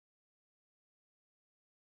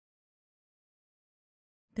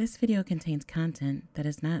This video contains content that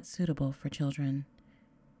is not suitable for children.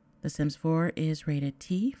 The Sims 4 is rated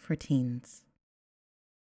T for teens.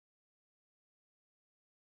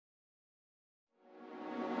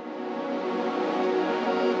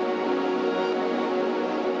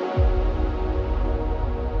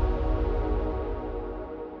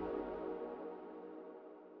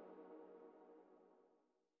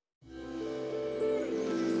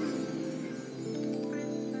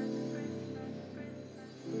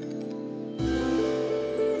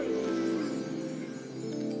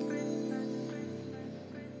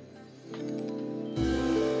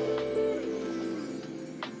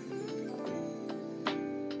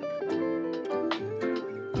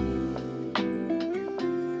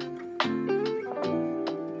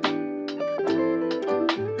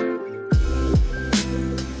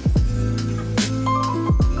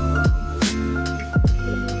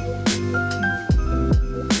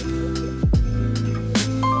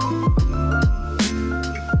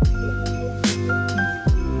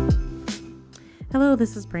 Hello,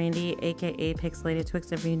 this is Brandy, aka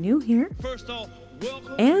PixelatedTwix. If you're new here, First off,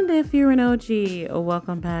 welcome. and if you're an OG,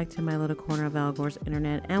 welcome back to my little corner of Al Gore's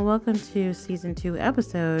internet, and welcome to season 2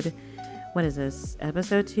 episode. What is this?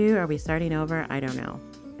 Episode 2? Are we starting over? I don't know.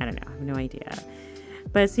 I have no idea.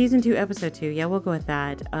 But season 2, episode 2, yeah, we'll go with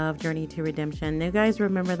that, of Journey to Redemption. Now, you guys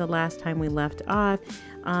remember the last time we left off,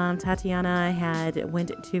 Tatiana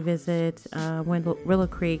went to visit Willow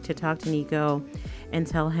Creek to talk to Nico and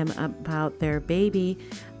tell him about their baby.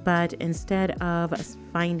 But instead of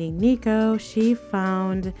finding Nico, she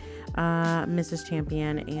found Mrs.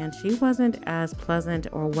 Champion, and she wasn't as pleasant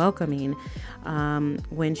or welcoming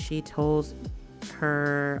when she told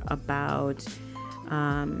her about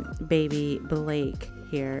baby Blake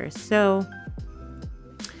here. So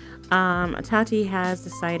Tati has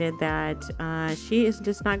decided that she is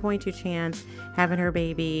just not going to chance having her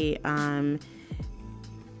baby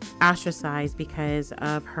ostracized because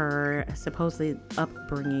of her supposedly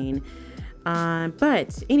upbringing.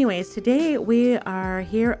 But anyways, today we are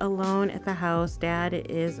here alone at the house. Dad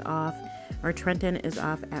is off, or Trenton is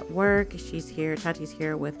off at work. She's here, Tati's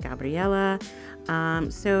here with Gabriella.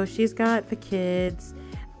 So she's got the kids,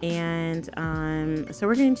 and so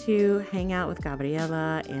we're going to hang out with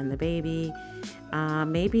Gabriella and the baby.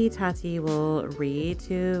 Maybe Tati will read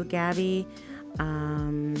to Gabby.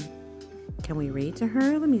 Can we read to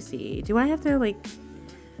her? Let me see. Do I have to let's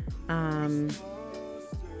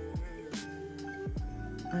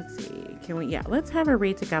see. Let's have her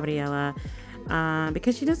read to Gabriella.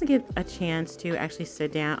 Because she doesn't get a chance to actually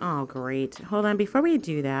sit down. Oh, great. Hold on. Before we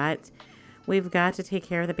do that, we've got to take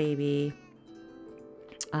care of the baby.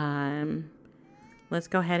 Let's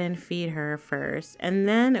go ahead and feed her first, and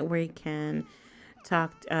then we can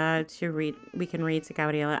talk we can read to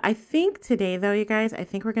Gabriella. I think today, though, you guys, I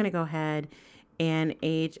think we're gonna go ahead and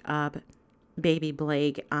age up baby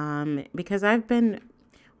Blake, because I've been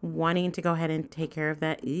wanting to go ahead and take care of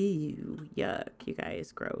that. Ew, yuck, you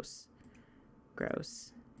guys, gross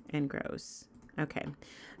and gross. Okay,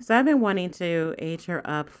 so I've been wanting to age her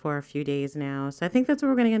up for a few days now, so I think that's what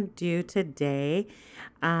we're gonna do today.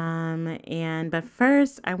 But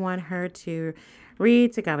first I want her to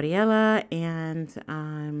read to Gabriella and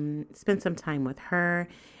spend some time with her,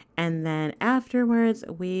 and then afterwards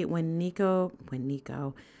when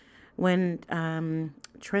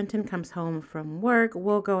Trenton comes home from work,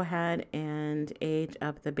 we'll go ahead and age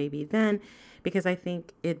up the baby then, because I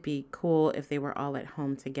think it'd be cool if they were all at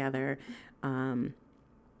home together. And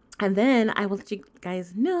then I will let you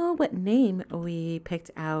guys know what name we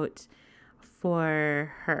picked out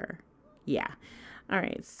for her. Yeah. All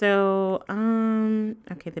right. So,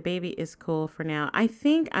 okay, the baby is cool for now. I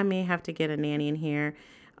think I may have to get a nanny in here.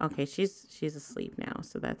 Okay, she's asleep now,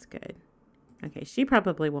 so that's good. Okay, she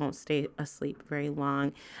probably won't stay asleep very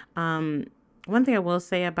long. One thing I will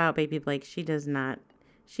say about baby Blake, she is not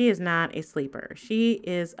a sleeper. She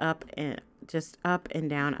is up and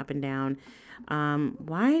down, up and down.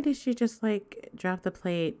 Why did she just drop the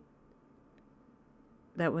plate?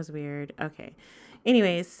 That was weird. Okay.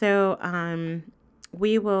 Anyways, so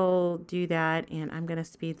we will do that, and I'm gonna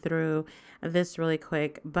speed through this really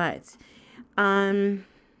quick. But I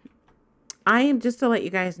am, just to let you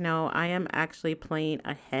guys know, I am actually playing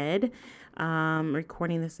ahead,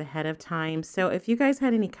 recording this ahead of time. So if you guys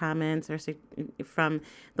had any comments or from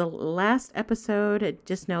the last episode,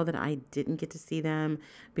 just know that I didn't get to see them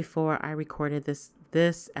before I recorded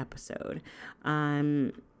this episode,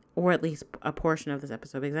 or at least a portion of this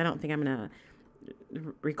episode, because I don't think I'm gonna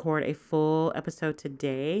record a full episode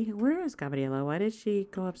today. Where is Gabriella? Why did she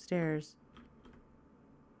go upstairs?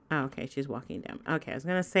 Oh, okay, she's walking down. Okay, I was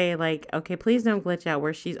gonna say, like, okay, please don't glitch out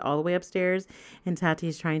where she's all the way upstairs and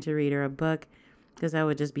Tati's trying to read her a book, because that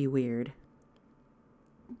would just be weird.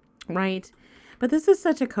 Right? But this is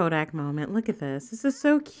such a Kodak moment. Look at this. This is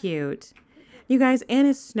so cute. You guys, and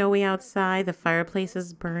it's snowy outside. The fireplace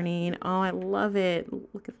is burning. Oh, I love it.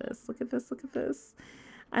 Look at this. Look at this. Look at this.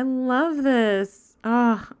 I love this.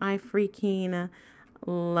 Oh, I freaking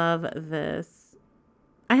love this.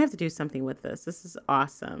 I have to do something with this. This is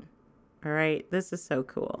awesome. All right. This is so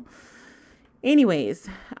cool. Anyways,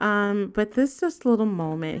 but this just little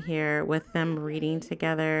moment here with them reading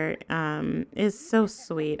together is so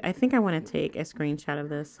sweet. I think I want to take a screenshot of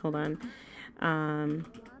this. Hold on.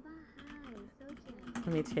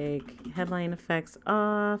 Let me take headline effects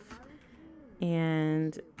off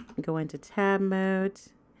and go into tab mode.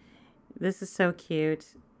 This is so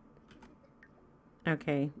cute.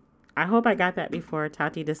 Okay. I hope I got that before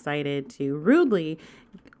Tati decided to rudely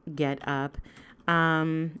get up.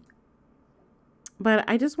 But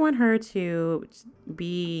I just want her to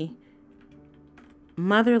be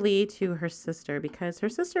motherly to her sister because her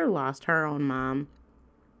sister lost her own mom.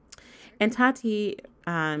 And Tati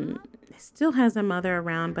still has a mother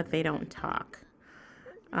around, but they don't talk.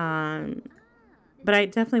 But I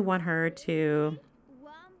definitely want her to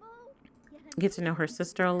get to know her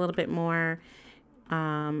sister a little bit more.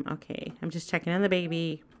 Okay, I'm just checking on the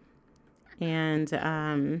baby. And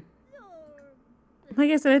like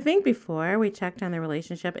I said, I think before we checked on the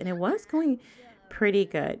relationship and it was going pretty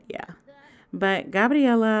good. Yeah. But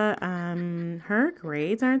Gabriella, her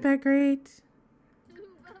grades aren't that great.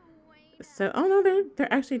 So, oh no,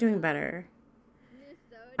 they're actually doing better.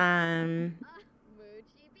 But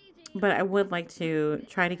I would like to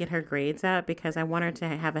try to get her grades up because I want her to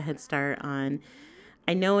have a head start on.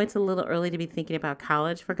 I know it's a little early to be thinking about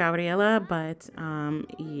college for Gabriella, but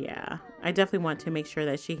yeah, I definitely want to make sure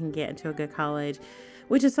that she can get into a good college,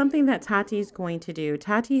 which is something that Tati's going to do.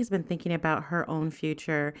 Tati has been thinking about her own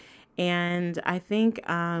future, and I think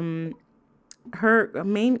her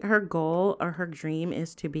goal or her dream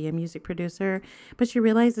is to be a music producer, but she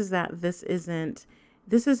realizes that this isn't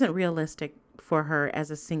realistic for her as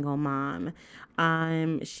a single mom.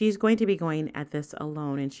 She's going to be going at this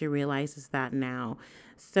alone, and she realizes that now.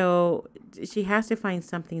 So she has to find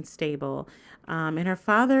something stable. And her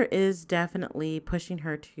father is definitely pushing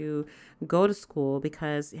her to go to school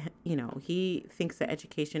because, you know, he thinks that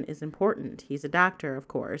education is important. He's a doctor, of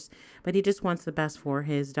course, but he just wants the best for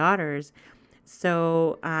his daughters.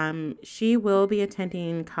 So she will be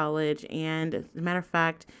attending college. And as a matter of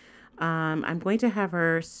fact, I'm going to have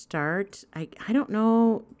her start. I don't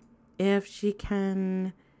know if she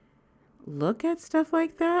can look at stuff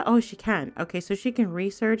like that. Oh, she can. Okay, so she can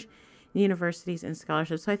research universities and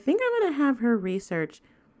scholarships. So I think I'm going to have her research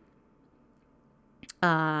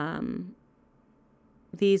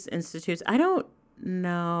these institutes. I don't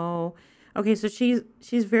know. Okay, so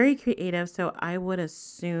she's very creative. So I would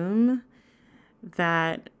assume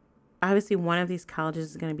that obviously one of these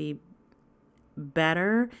colleges is going to be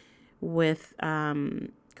better with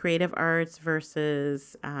creative arts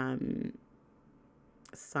versus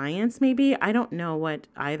science, maybe. I don't know what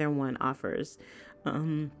either one offers.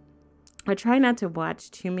 I try not to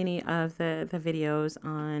watch too many of the videos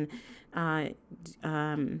on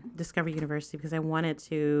Discover University because I wanted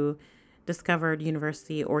to discover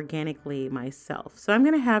university organically myself. So I'm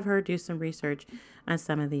going to have her do some research on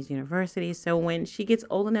some of these universities. So when she gets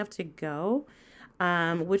old enough to go,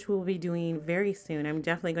 which we'll be doing very soon. I'm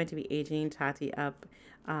definitely going to be aging Tati up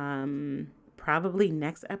probably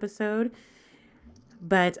next episode.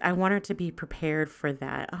 But I want her to be prepared for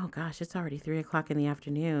that. Oh, gosh, it's already 3 o'clock in the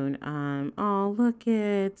afternoon. Oh, look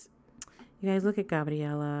at... You guys, look at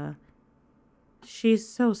Gabriella. She's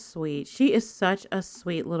so sweet. She is such a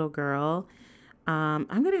sweet little girl. I'm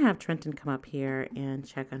going to have Trenton come up here and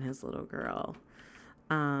check on his little girl.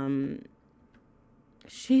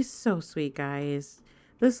 She's so sweet, guys.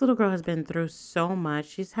 This little girl has been through so much.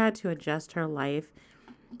 She's had to adjust her life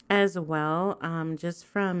as well. Just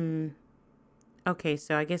from... Okay,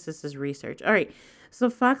 so I guess this is research. All right. So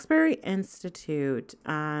Foxbury Institute,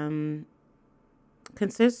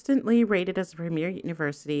 consistently rated as a premier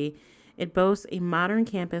university. It boasts a modern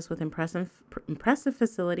campus with impressive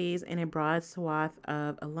facilities and a broad swath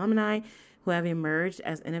of alumni who have emerged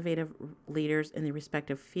as innovative leaders in their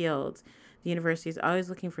respective fields. The university is always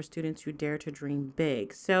looking for students who dare to dream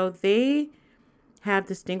big. So they have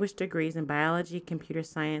distinguished degrees in biology, computer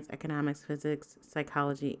science, economics, physics,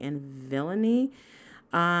 psychology, and villainy.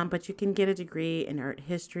 But you can get a degree in art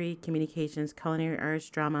history, communications, culinary arts,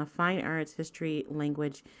 drama, fine arts, history,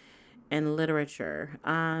 language, and literature.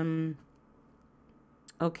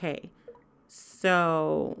 Okay,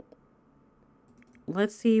 so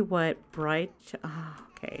let's see what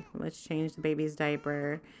okay, let's change the baby's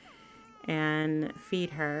diaper and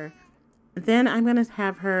feed her. Then I'm going to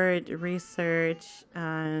have her research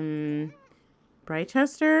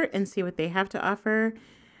Brightchester and see what they have to offer.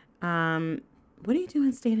 What are you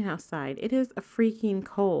doing standing outside? It is a freaking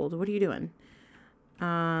cold. What are you doing?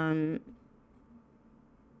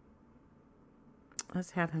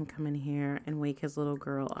 Let's have him come in here and wake his little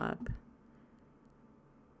girl up.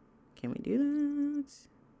 Can we do that?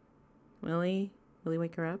 Willie,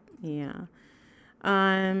 wake her up? Yeah.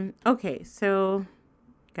 Okay, so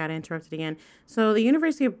got interrupted again. So the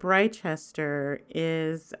University of Brightchester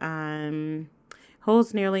is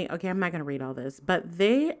holds nearly, okay, I'm not going to read all this, but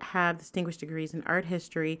they have distinguished degrees in art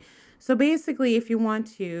history. So basically, if you want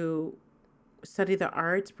to study the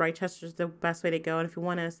arts, Brightchester is the best way to go. And if you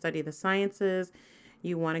want to study the sciences,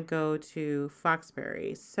 you want to go to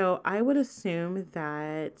Foxbury. So I would assume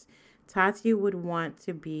that Tati would want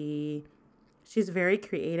to be, she's very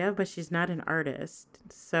creative, but she's not an artist.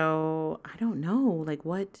 So I don't know, like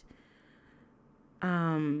what,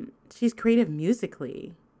 she's creative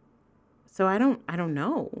musically. So I don't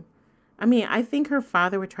know. I mean, I think her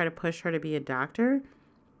father would try to push her to be a doctor,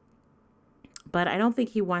 but I don't think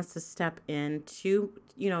he wants to step in too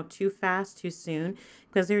fast, too soon,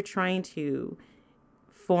 because they're trying to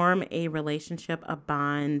form a relationship, a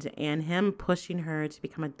bond, and him pushing her to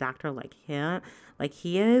become a doctor like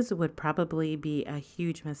he is, would probably be a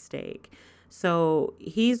huge mistake. So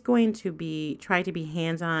he's going to try to be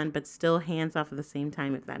hands-on, but still hands-off at the same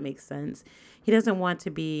time, if that makes sense. He doesn't want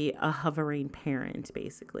to be a hovering parent,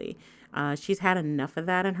 basically. She's had enough of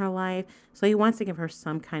that in her life, so he wants to give her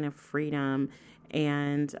some kind of freedom.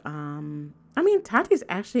 And I mean, Tati's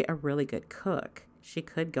actually a really good cook. She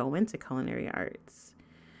could go into culinary arts.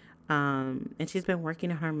 And she's been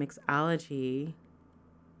working on her mixology.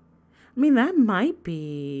 I mean, that might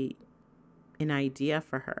be an idea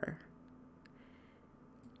for her.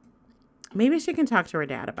 Maybe she can talk to her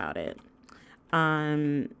dad about it.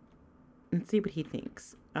 And see what he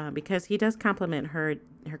thinks. Because he does compliment her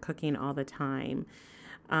cooking all the time.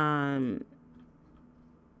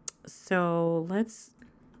 So let's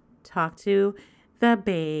talk to the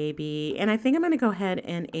baby. And I think I'm going to go ahead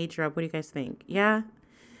and age her up. What do you guys think? Yeah?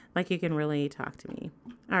 Like you can really talk to me.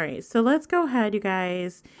 All right. So let's go ahead, you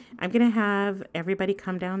guys. I'm going to have everybody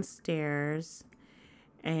come downstairs.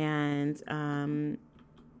 And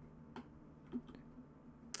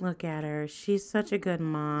look at her. She's such a good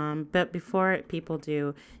mom. But before people do,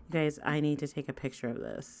 you guys, I need to take a picture of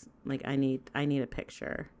this. Like I need a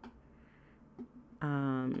picture.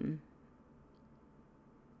 I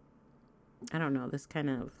don't know. The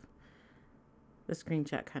screenshot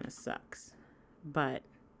kind of sucks, but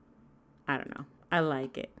I don't know. I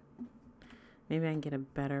like it. Maybe I can get a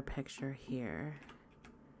better picture here.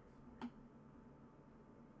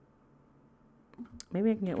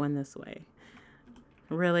 Maybe I can get one this way.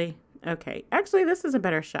 Really? Okay. Actually, this is a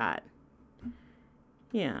better shot.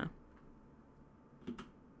 Yeah.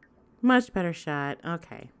 Much better shot.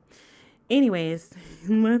 Okay. Anyways,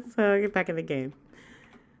 let's get back in the game.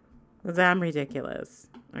 Because I'm ridiculous.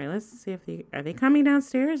 All right, let's see if are they coming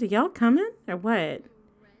downstairs? Are y'all coming or what?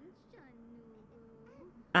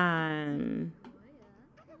 Come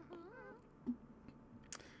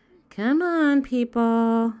on,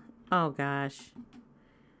 people. Oh, gosh.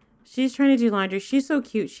 She's trying to do laundry. She's so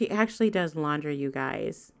cute. She actually does laundry, you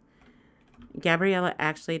guys. Gabriella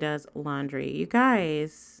actually does laundry. You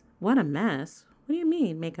guys, what a mess. What do you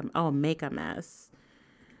mean? Make a mess.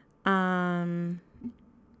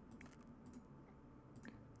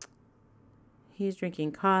 He's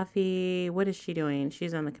drinking coffee. What is she doing?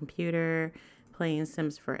 She's on the computer playing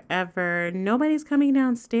Sims Forever. Nobody's coming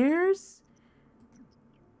downstairs?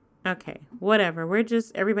 Okay, whatever.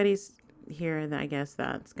 Everybody's here, and I guess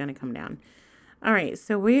that's going to come down. All right,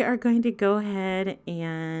 so we are going to go ahead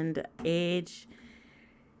and age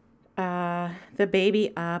the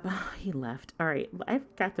baby up. Oh, he left. All right,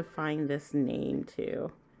 I've got to find this name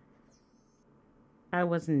too. I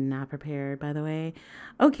was not prepared, by the way.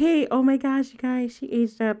 Okay, oh my gosh, you guys, she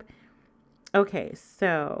aged up. Okay,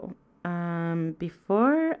 so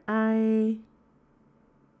before I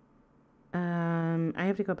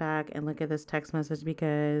have to go back and look at this text message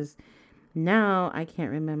because now I can't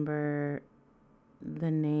remember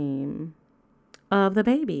the name of the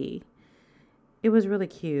baby. It was really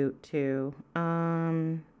cute too.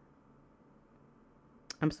 I'm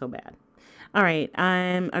so bad. All right.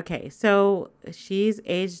 Okay. So she's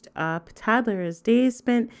aged up. Toddler's days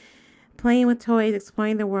spent playing with toys,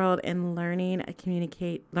 exploring the world, and learning to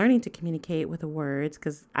communicate with the words,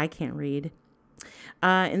 because I can't read.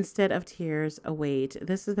 Instead of tears await.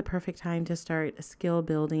 This is the perfect time to start skill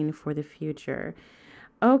building for the future.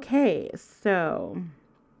 Okay, so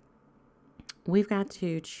we've got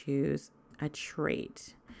to choose a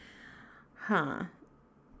trait.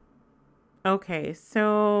 Okay,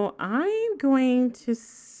 so I'm going to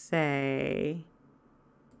say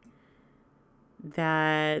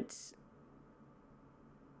that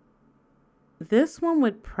this one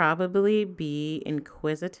would probably be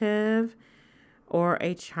inquisitive or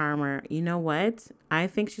a charmer. You know what? I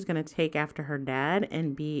think she's going to take after her dad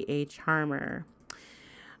and be a charmer.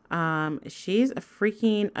 She's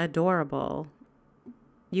freaking adorable.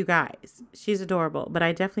 You guys, she's adorable, but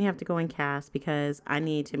I definitely have to go and cast because I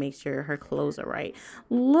need to make sure her clothes are right.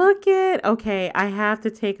 Okay, I have to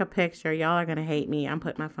take a picture. Y'all are going to hate me. I'm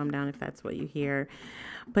putting my phone down if that's what you hear.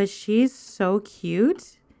 But she's so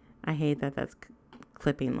cute. I hate that that's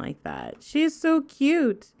clipping like that. She's so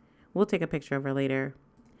cute. We'll take a picture of her later.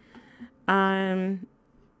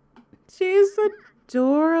 She's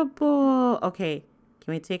adorable. Okay,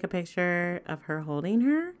 can we take a picture of her holding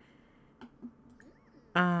her?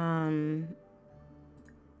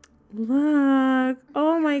 Look.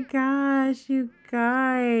 Oh my gosh, you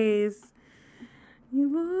guys.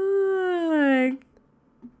 You look.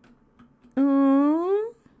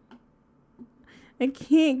 Oh. I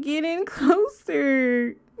can't get in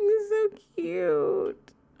closer. He's so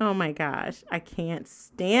cute. Oh my gosh. I can't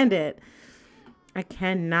stand it. I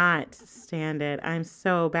cannot stand it. I'm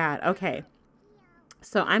so bad. Okay.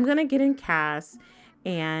 So I'm going to get in cast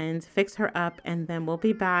and fix her up, and then we'll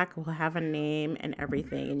be back. We'll have a name and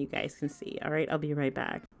everything, and you guys can see. All right. I'll be right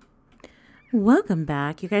back. Welcome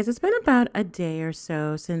back, you guys. It's been about a day or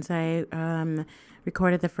so since I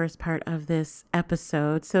recorded the first part of this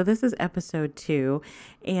episode. So this is episode 2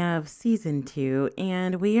 of season 2,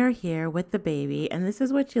 and we are here with the baby, and this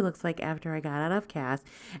is what she looks like after I got out of cast.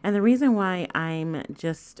 And the reason why I'm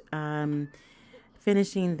just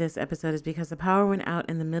finishing this episode is because the power went out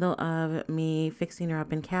in the middle of me fixing her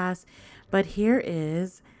up in cast. But here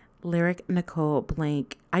is Lyric Nicole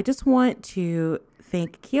Blank. I just want to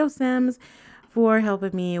thank Keo Sims for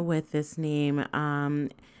helping me with this name.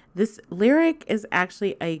 This Lyric is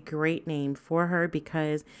actually a great name for her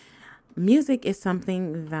because music is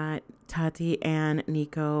something that Tati and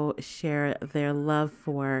Nico share their love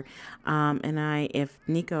for. If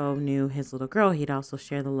Nico knew his little girl, he'd also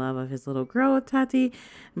share the love of his little girl with Tati.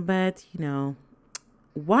 But, you know,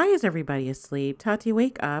 why is everybody asleep? Tati,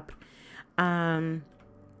 wake up. Tati's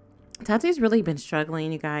really been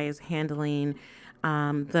struggling, you guys, handling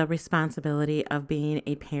the responsibility of being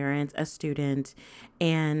a parent, a student,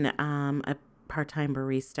 and a part-time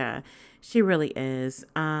barista. She really is.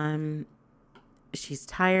 She's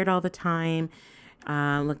tired all the time.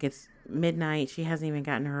 Look, it's midnight. She hasn't even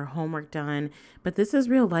gotten her homework done. But this is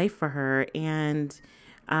real life for her. And,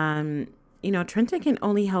 Trenton can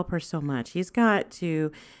only help her so much. He's a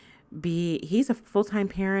full-time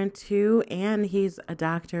parent too, and he's a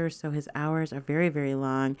doctor, so his hours are very, very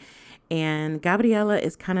long. And Gabriella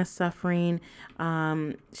is kind of suffering.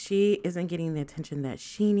 She isn't getting the attention that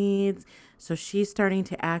she needs, so she's starting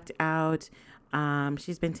to act out.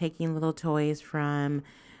 She's been taking little toys from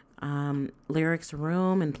Lyric's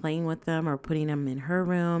room and playing with them or putting them in her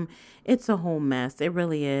room. It's a whole mess. It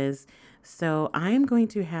really is. So I'm going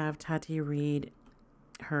to have Tati read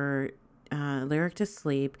her Lyric to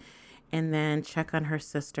sleep and then check on her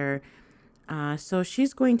sister. So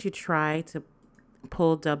she's going to try to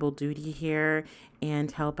pull double duty here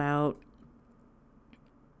and help out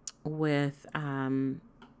with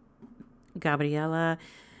Gabriella.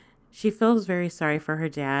 She feels very sorry for her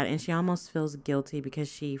dad, and she almost feels guilty because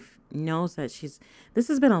she knows that this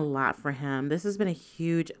has been a lot for him. This has been a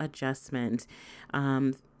huge adjustment.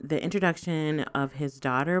 The introduction of his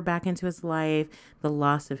daughter back into his life, the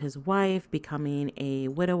loss of his wife, becoming a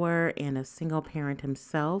widower and a single parent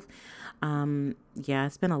himself.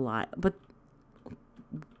 It's been a lot, but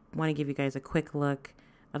I want to give you guys a quick look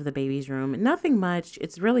of the baby's room. Nothing much.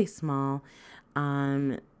 It's really small.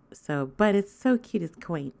 But it's so cute. It's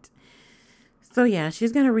quaint. So yeah,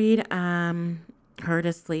 she's going to read her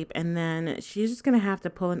to sleep, and then she's just going to have to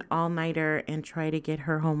pull an all-nighter and try to get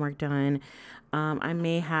her homework done. I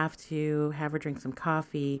may have to have her drink some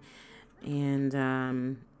coffee, and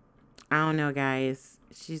I don't know, guys.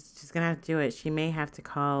 She's going to have to do it. She may have to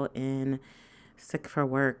call in sick for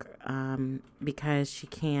work because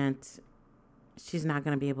she's not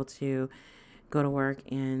going to be able to go to work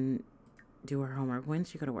and do her homework. When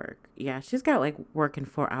she go to work? Yeah, she's got like work in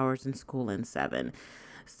 4 hours and school in 7.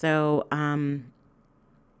 So,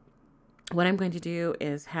 what I'm going to do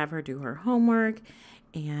is have her do her homework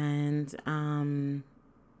and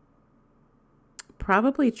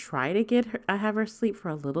probably try to get her, have her sleep for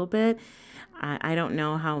a little bit. I don't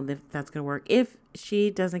know how that's going to work. If she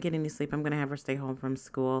doesn't get any sleep, I'm going to have her stay home from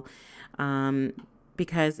school.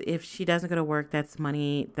 Because if she doesn't go to work, that's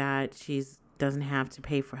money that she's doesn't have to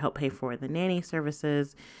help pay for the nanny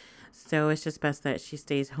services. So it's just best that she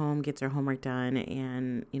stays home, gets her homework done,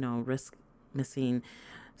 and, risk missing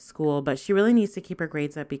school. But she really needs to keep her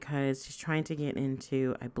grades up because she's trying to get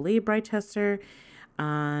into, I believe, Britechester.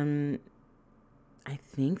 I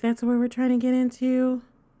think that's where we're trying to get into.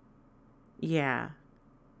 Yeah.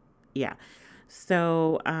 Yeah.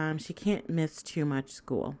 So she can't miss too much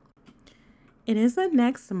school. It is the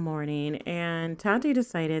next morning, and Tati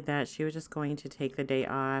decided that she was just going to take the day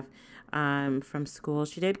off from school.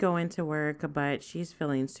 She did go into work, but she's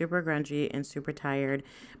feeling super grungy and super tired.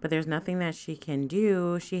 But there's nothing that she can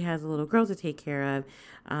do. She has a little girl to take care of,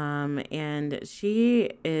 and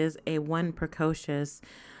she is a one precocious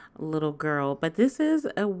little girl. But this is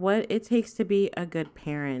what it takes to be a good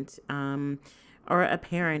parent, or a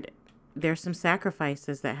parent. There's some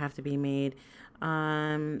sacrifices that have to be made.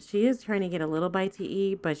 She is trying to get a little bite to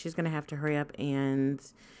eat, but she's going to have to hurry up and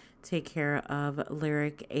take care of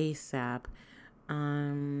Lyric ASAP.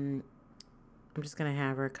 I'm just going to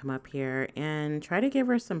have her come up here and try to give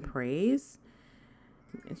her some praise,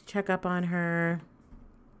 check up on her,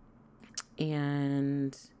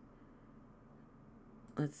 and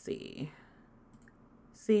let's see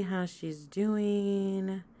how she's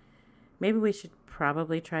doing. Maybe we should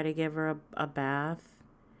probably try to give her a bath.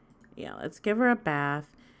 Yeah, let's give her a bath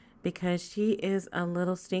because she is a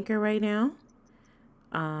little stinker right now.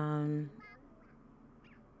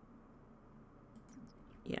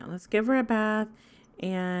 Yeah, let's give her a bath.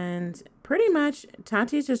 And pretty much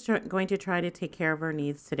Tati's just going to try to take care of her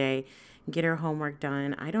needs today, get her homework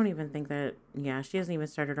done. I don't even think that, yeah, she hasn't even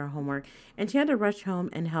started her homework. And she had to rush home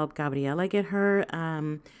and help Gabriella get her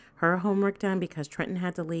homework done because Trenton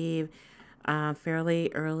had to leave fairly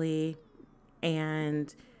early.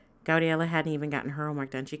 And Gabriella hadn't even gotten her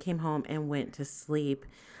homework done. She came home and went to sleep.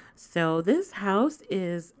 So this house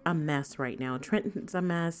is a mess right now. Trenton's a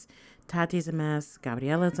mess. Tati's a mess.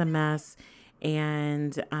 Gabriella's a mess.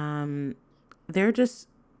 And they're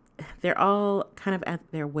all kind of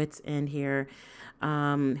at their wits' end here,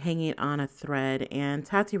 hanging on a thread. And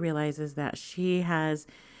Tati realizes that she has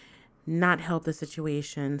not helped the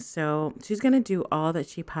situation. So she's going to do all that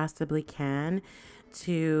she possibly can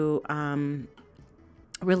to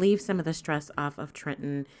relieve some of the stress off of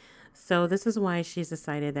Trenton. So this is why she's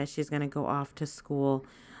decided that she's going to go off to school.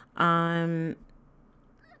 Okay, I'm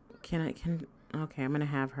going to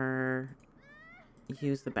have her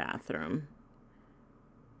use the bathroom.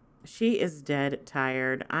 She is dead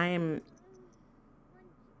tired. Can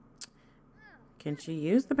she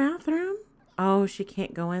use the bathroom? Oh, she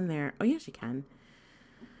can't go in there. Oh, yeah, she can.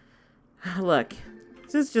 Look,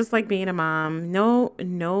 this is just like being a mom. No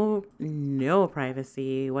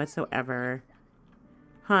privacy whatsoever.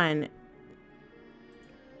 Hun.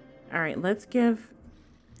 All right, let's give...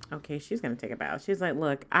 Okay, she's going to take a bath. She's like,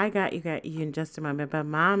 look, I got you in just a moment, but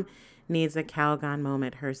mom needs a Calgon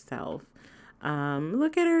moment herself.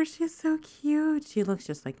 Look at her. She's so cute. She looks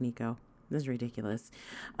just like Nico. This is ridiculous.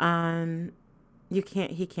 He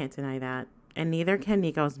can't deny that. And neither can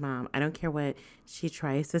Nico's mom. I don't care what she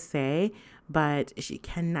tries to say, but she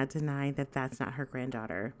cannot deny that that's not her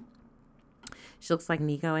granddaughter. She looks like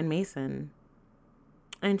Nico and Mason.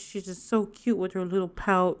 And she's just so cute with her little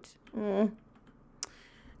pout. Oh.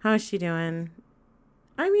 How is she doing?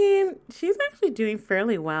 I mean, she's actually doing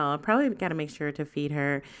fairly well. I probably got to make sure to feed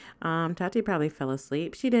her. Tati probably fell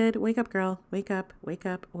asleep. She did. Wake up, girl. Wake up. Wake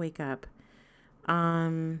up. Wake up.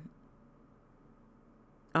 Oh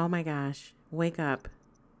my gosh. Wake up.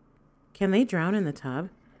 Can they drown in the tub?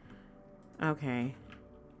 Okay.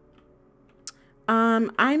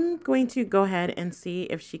 I'm going to go ahead and see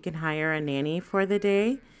if she can hire a nanny for the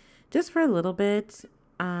day. Just for a little bit.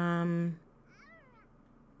 Can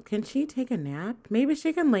she take a nap? Maybe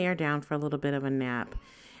she can lay her down for a little bit of a nap.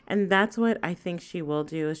 And that's what I think she will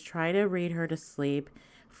do, is try to read her to sleep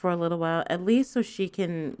for a little while, at least so she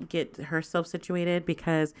can get herself situated,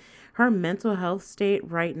 because her mental health state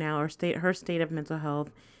right now, her state of mental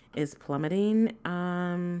health is plummeting.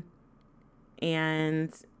 And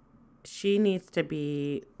she needs to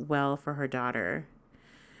be well for her daughter.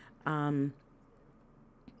 All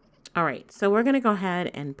right, so we're going to go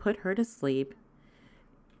ahead and put her to sleep.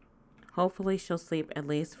 Hopefully she'll sleep at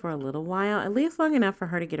least for a little while, at least long enough for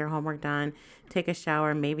her to get her homework done, take a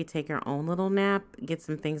shower, maybe take her own little nap, get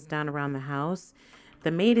some things done around the house.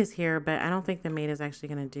 The maid is here, but I don't think the maid is actually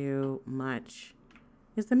going to do much.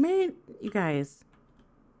 Is the maid, you guys?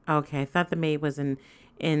 Okay, I thought the maid was in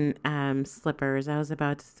slippers. I was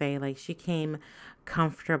about to say, like, she came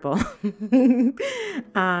comfortable.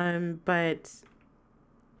 But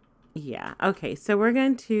yeah. Okay, so we're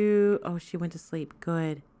going to, oh, she went to sleep.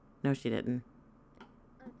 Good. No, she didn't.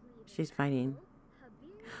 She's fighting.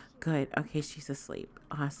 Good. Okay, she's asleep.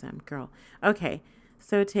 Awesome, girl. Okay,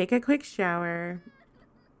 so take a quick shower.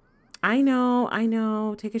 I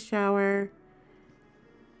know. Take a shower.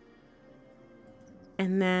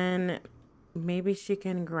 And then maybe she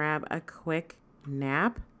can grab a quick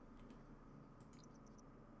nap.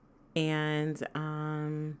 And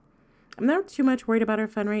I'm not too much worried about her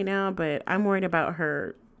fun right now, but I'm worried about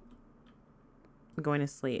her going to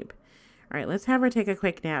sleep. All right, let's have her take a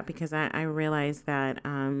quick nap because I realize that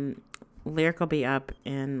Lyric will be up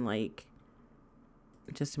in like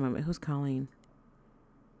just a moment. Who's calling?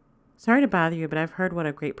 Sorry to bother you, but I've heard what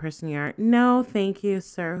a great person you are. No, thank you,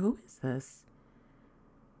 sir. Who is this?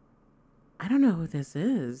 I don't know who this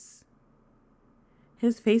is.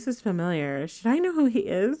 His face is familiar. Should I know who he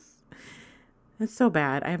is? That's so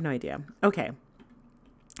bad. I have no idea. Okay.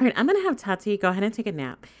 All right, I'm going to have Tati go ahead and take a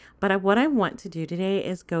nap. But what I want to do today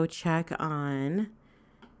is go check on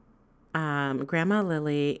Grandma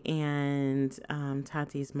Lily and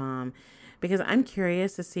Tati's mom. Because I'm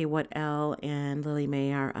curious to see what Elle and Lily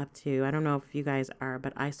Mae are up to. I don't know if you guys are,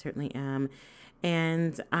 but I certainly am.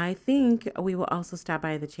 And I think we will also stop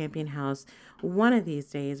by the Champion House one of these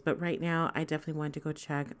days. But right now, I definitely want to go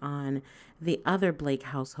check on the other Blake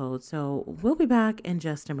household. So we'll be back in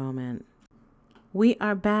just a moment. We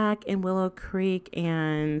are back in Willow Creek,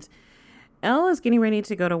 and Elle is getting ready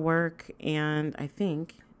to go to work. And I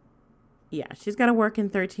think, yeah, she's got to work in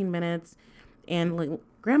 13 minutes. And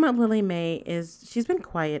Grandma Lily Mae she's been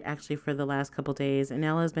quiet actually for the last couple days, and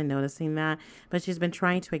Ella's been noticing that, but she's been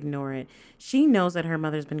trying to ignore it. She knows that her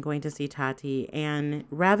mother's been going to see Tati, and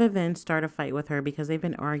rather than start a fight with her because they've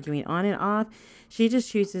been arguing on and off, she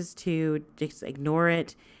just chooses to just ignore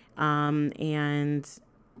it and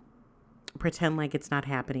pretend like it's not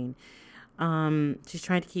happening. She's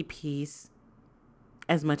trying to keep peace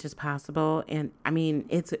as much as possible. And I mean,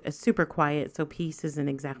 it's super quiet, so peace isn't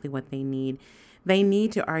exactly what they need. They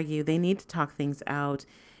need to argue. They need to talk things out.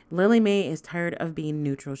 Lily Mae is tired of being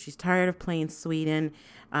neutral. She's tired of playing Sweden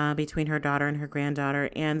between her daughter and her granddaughter.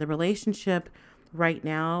 And the relationship right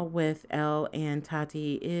now with Elle and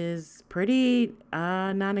Tati is pretty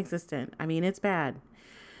non-existent. I mean, it's bad.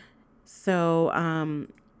 So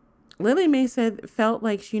Lily Mae felt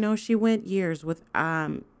like she went years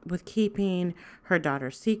with keeping her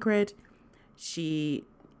daughter's secret. She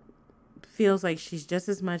feels like she's just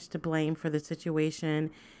as much to blame for the situation,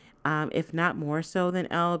 if not more so than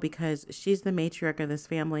Elle, because she's the matriarch of this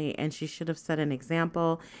family and she should have set an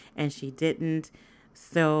example and she didn't.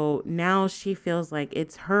 So now she feels like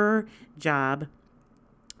it's her job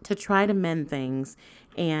to try to mend things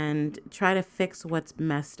and try to fix what's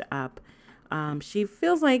messed up. She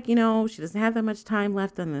feels like, she doesn't have that much time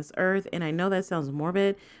left on this earth. And I know that sounds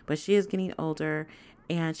morbid, but she is getting older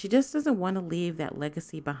and she just doesn't want to leave that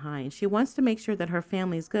legacy behind. She wants to make sure that her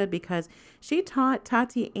family is good because she taught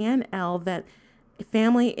Tati and Elle that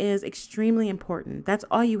family is extremely important. That's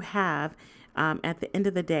all you have at the end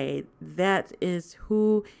of the day. That is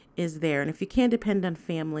who is there. And if you can't depend on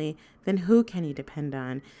family, then who can you depend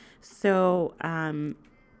on? So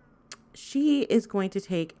she is going to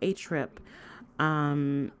take a trip.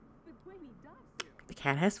 The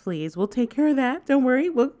cat has fleas. We'll take care of that. Don't worry.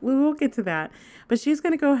 We'll get to that. But she's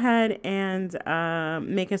going to go ahead and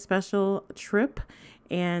make a special trip.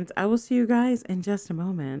 And I will see you guys in just a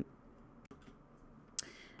moment.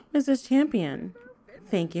 Mrs. Champion,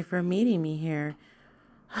 thank you for meeting me here.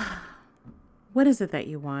 What is it that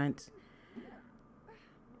you want?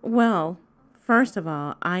 Well, first of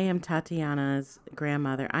all, I am Tatiana's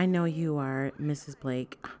grandmother. I know you are Mrs.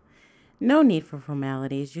 Blake. No need for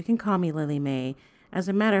formalities. You can call me Lily Mae. As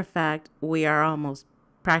a matter of fact, we are almost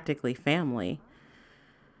practically family.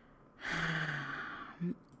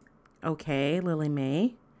 Okay, Lily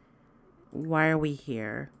Mae. Why are we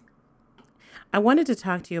here? I wanted to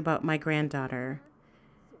talk to you about my granddaughter.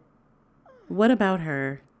 What about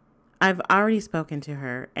her? I've already spoken to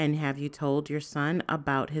her. And have you told your son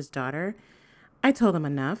about his daughter? I told him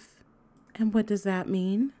enough. And what does that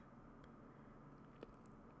mean?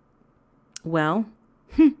 Well,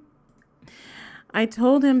 I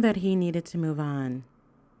told him that he needed to move on.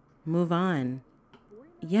 Move on.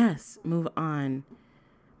 Yes, move on.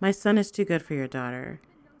 My son is too good for your daughter.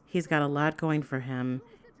 He's got a lot going for him,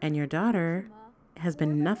 and your daughter has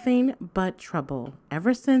been nothing but trouble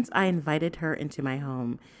ever since I invited her into my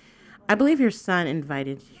home. I believe your son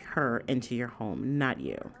invited her into your home, not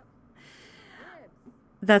you.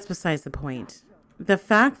 That's besides the point. The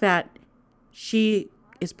fact that she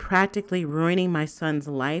is practically ruining my son's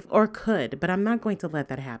life, or could, but I'm not going to let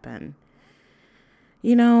that happen.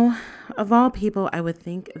 You know, of all people, I would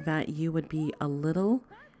think that you would be a little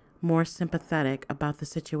more sympathetic about the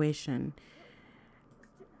situation.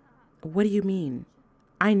 What do you mean?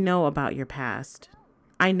 I know about your past.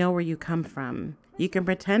 I know where you come from. You can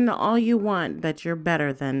pretend all you want that you're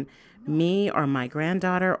better than me or my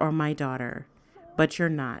granddaughter or my daughter, but you're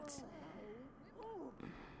not.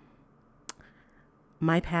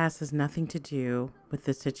 My past has nothing to do with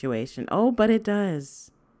this situation. Oh, but it does.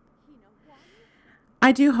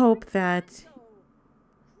 I do hope that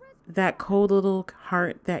that cold little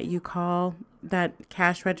heart that you call, that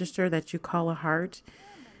cash register that you call a heart,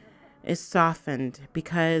 is softened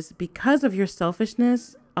because of your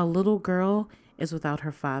selfishness, a little girl is without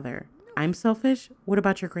her father. I'm selfish. What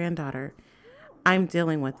about your granddaughter? I'm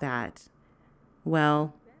dealing with that.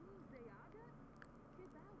 Well,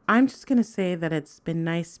 I'm just going to say that it's been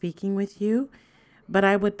nice speaking with you, but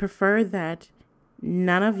I would prefer that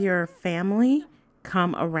none of your family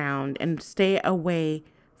come around and stay away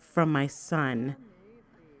from my son.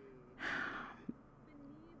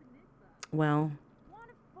 Well,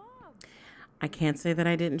 I can't say that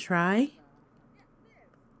I didn't try,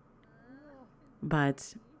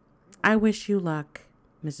 but I wish you luck,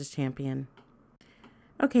 Mrs. Champion.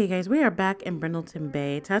 Okay, guys, we are back in Brindleton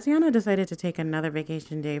Bay. Tatiana decided to take another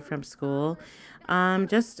vacation day from school.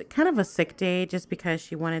 Just kind of a sick day, just because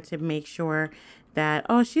she wanted to make sure that,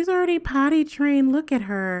 oh, she's already potty trained. Look at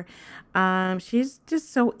her. She's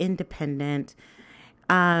just so independent.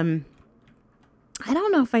 I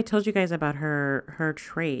don't know if I told you guys about her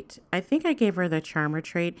trait. I think I gave her the charmer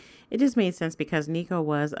trait. It just made sense because Nico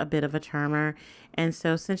was a bit of a charmer. And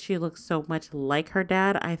so since she looks so much like her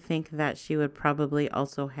dad, I think that she would probably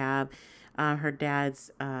also have her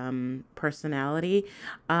dad's personality.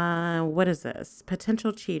 What is this?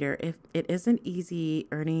 Potential cheater. If it isn't easy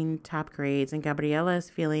earning top grades and Gabriella is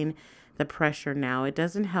feeling the pressure now, it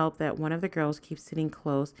doesn't help that one of the girls keeps sitting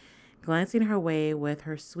close, glancing her way with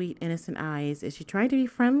her sweet, innocent eyes. Is she trying to be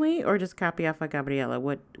friendly or just copy off of Gabriella?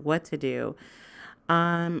 What to do?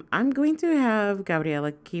 I'm going to have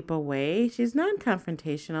Gabriella keep away. She's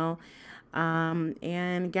non-confrontational.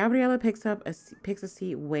 And Gabriella picks a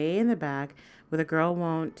seat way in the back where the girl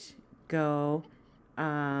won't go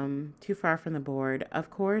too far from the board. Of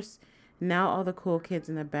course, now all the cool kids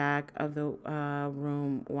in the back of the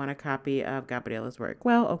room want a copy of Gabriella's work.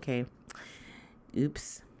 Well, okay.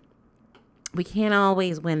 Oops. We can't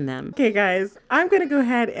always win them. Okay, guys, I'm going to go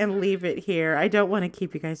ahead and leave it here. I don't want to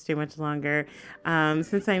keep you guys too much longer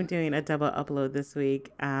since I'm doing a double upload this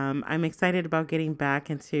week. I'm excited about getting back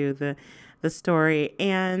into the story.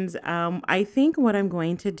 And I think what I'm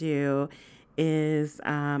going to do is,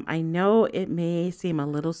 I know it may seem a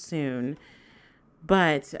little soon,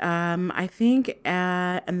 but I think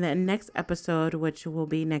in the next episode, which will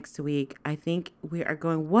be next week, I think we are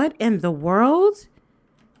going, what in the world?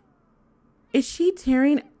 Is she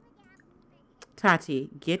tearing? Tati,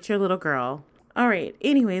 get your little girl. All right.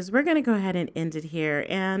 Anyways, we're going to go ahead and end it here.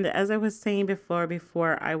 And as I was saying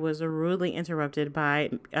before I was rudely interrupted by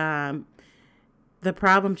the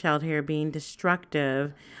problem child here being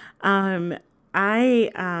destructive. I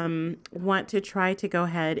want to try to go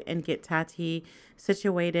ahead and get Tati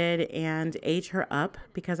situated and age her up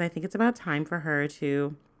because I think it's about time for her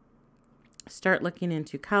to start looking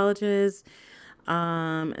into colleges.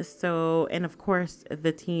 And of course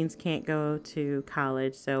the teens can't go to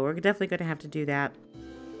college, so we're definitely going to have to do that.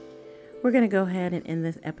 We're going to go ahead and end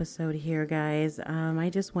this episode here, guys. I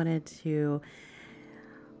just wanted to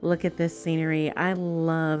look at this scenery. I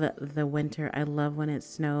love the winter. I love when it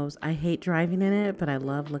snows. I hate driving in it, but I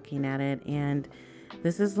love looking at it. And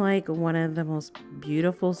this is like one of the most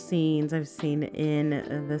beautiful scenes I've seen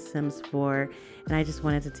in The Sims 4. And I just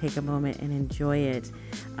wanted to take a moment and enjoy it.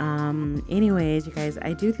 Anyways, you guys,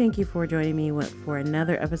 I do thank you for joining me for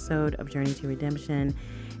another episode of Journey to Redemption.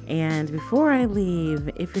 And before I leave,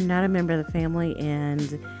 if you're not a member of the family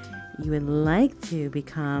and you would like to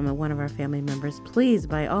become one of our family members, please,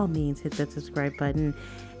 by all means, hit that subscribe button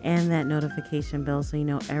and that notification bell so you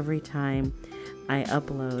know every time I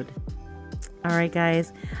upload. All right,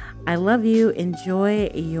 guys, I love you. Enjoy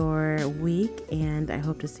your week, and I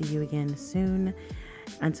hope to see you again soon.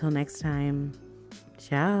 Until next time,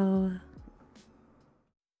 ciao.